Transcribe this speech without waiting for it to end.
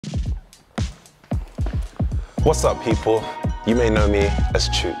What's up, people? You may know me as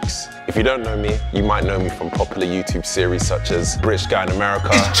Chooks. If you don't know me, you might know me from popular YouTube series such as British Guy in America.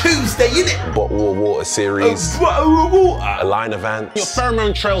 It's Tuesday, innit? Bottle of Water series. Bottle of water. A line of ants. Your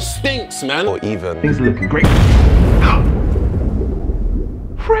pheromone trail stinks, man. Or even... Things are looking great.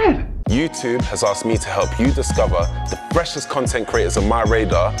 Fred! YouTube has asked me to help you discover the freshest content creators on my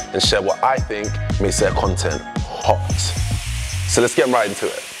radar and share what I think makes their content hot. So let's get right into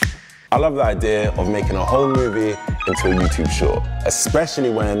it. I love the idea of making a whole movie into a YouTube short, especially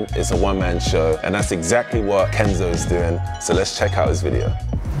when it's a one-man show, and that's exactly what Kenzo is doing, so let's check out his video.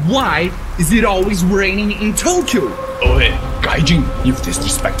 Why is it always raining in Tokyo? Oh hey, Gaijin, you've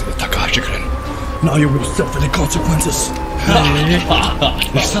disrespected the Takahashi clan. Now you will suffer the consequences.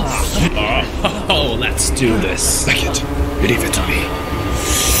 Oh, let's do this. Take it. Leave it to me.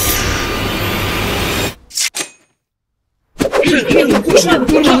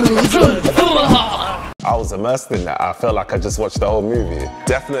 I was immersed in that. I felt like I just watched the whole movie.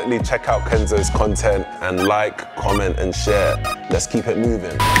 Definitely check out Kenzo's content and like, comment and share. Let's keep it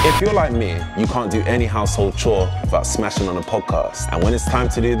moving. If you're like me, you can't do any household chore without smashing on a podcast. And when it's time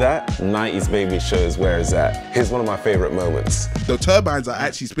to do that, 90s Baby shows where it's at. Here's one of my favorite moments. The turbines are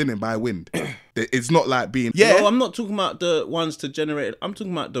actually spinning by wind. It's not like being... No, I'm not talking about the ones to generate, I'm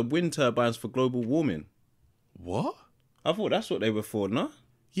talking about the wind turbines for global warming. What? I thought that's what they were for, no?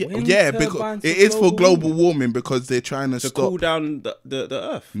 Yeah, because it is for global warming because they're trying to stop... cool down the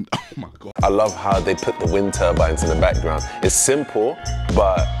Earth. Oh my God. I love how they put the wind turbines in the background. It's simple,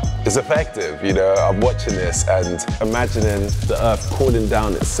 but it's effective, you know? I'm watching this and imagining the Earth cooling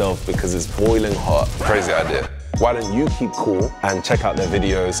down itself because it's boiling hot. Crazy idea. Why don't you keep cool and check out their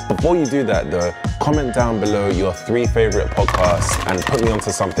videos? Before you do that though, comment down below your 3 favorite podcasts and put me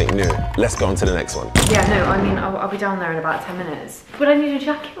onto something new. Let's go on to the next one. Yeah, no, I mean, I'll be down there in about 10 minutes. Would I need a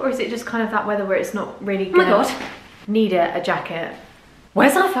jacket, or is it just kind of that weather where it's not really gonna... Oh my God. Need a jacket.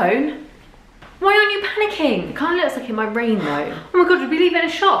 Where's our phone? Why aren't you panicking? It kind of looks like it might rain though. Oh my God, did we leave it in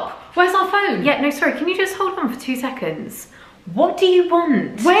a shop? Where's our phone? Yeah, no, sorry, can you just hold on for 2 seconds? What do you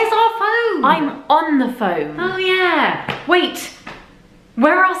want? Where's our phone? I'm on the phone. Oh yeah. Wait,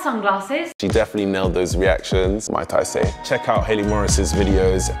 where are our sunglasses? She definitely nailed those reactions, might I say. Check out Haley Morris's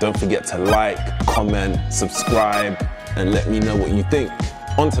videos. Don't forget to like, comment, subscribe, and let me know what you think.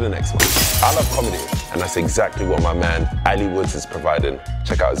 On to the next one. I love comedy, and that's exactly what my man, Ali Woods, is providing.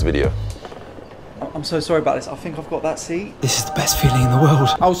 Check out his video. I'm so sorry about this. I think I've got that seat. This is the best feeling in the world.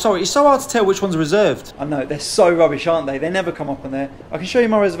 Oh, sorry. It's so hard to tell which ones are reserved. I know. They're so rubbish, aren't they? They never come up on there. I can show you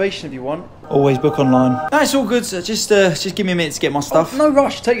my reservation if you want. Always book online. No, it's all good. Just give me a minute to get my stuff. Oh, no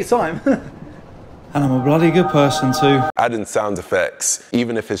rush. Take your time. And I'm a bloody good person too. Adding sound effects,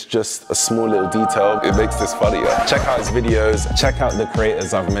 even if it's just a small little detail, it makes this funnier. Check out his videos, check out the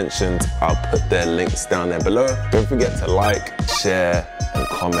creators I've mentioned. I'll put their links down there below. Don't forget to like, share, and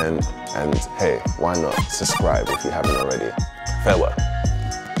comment. And hey, why not subscribe if you haven't already? Farewell.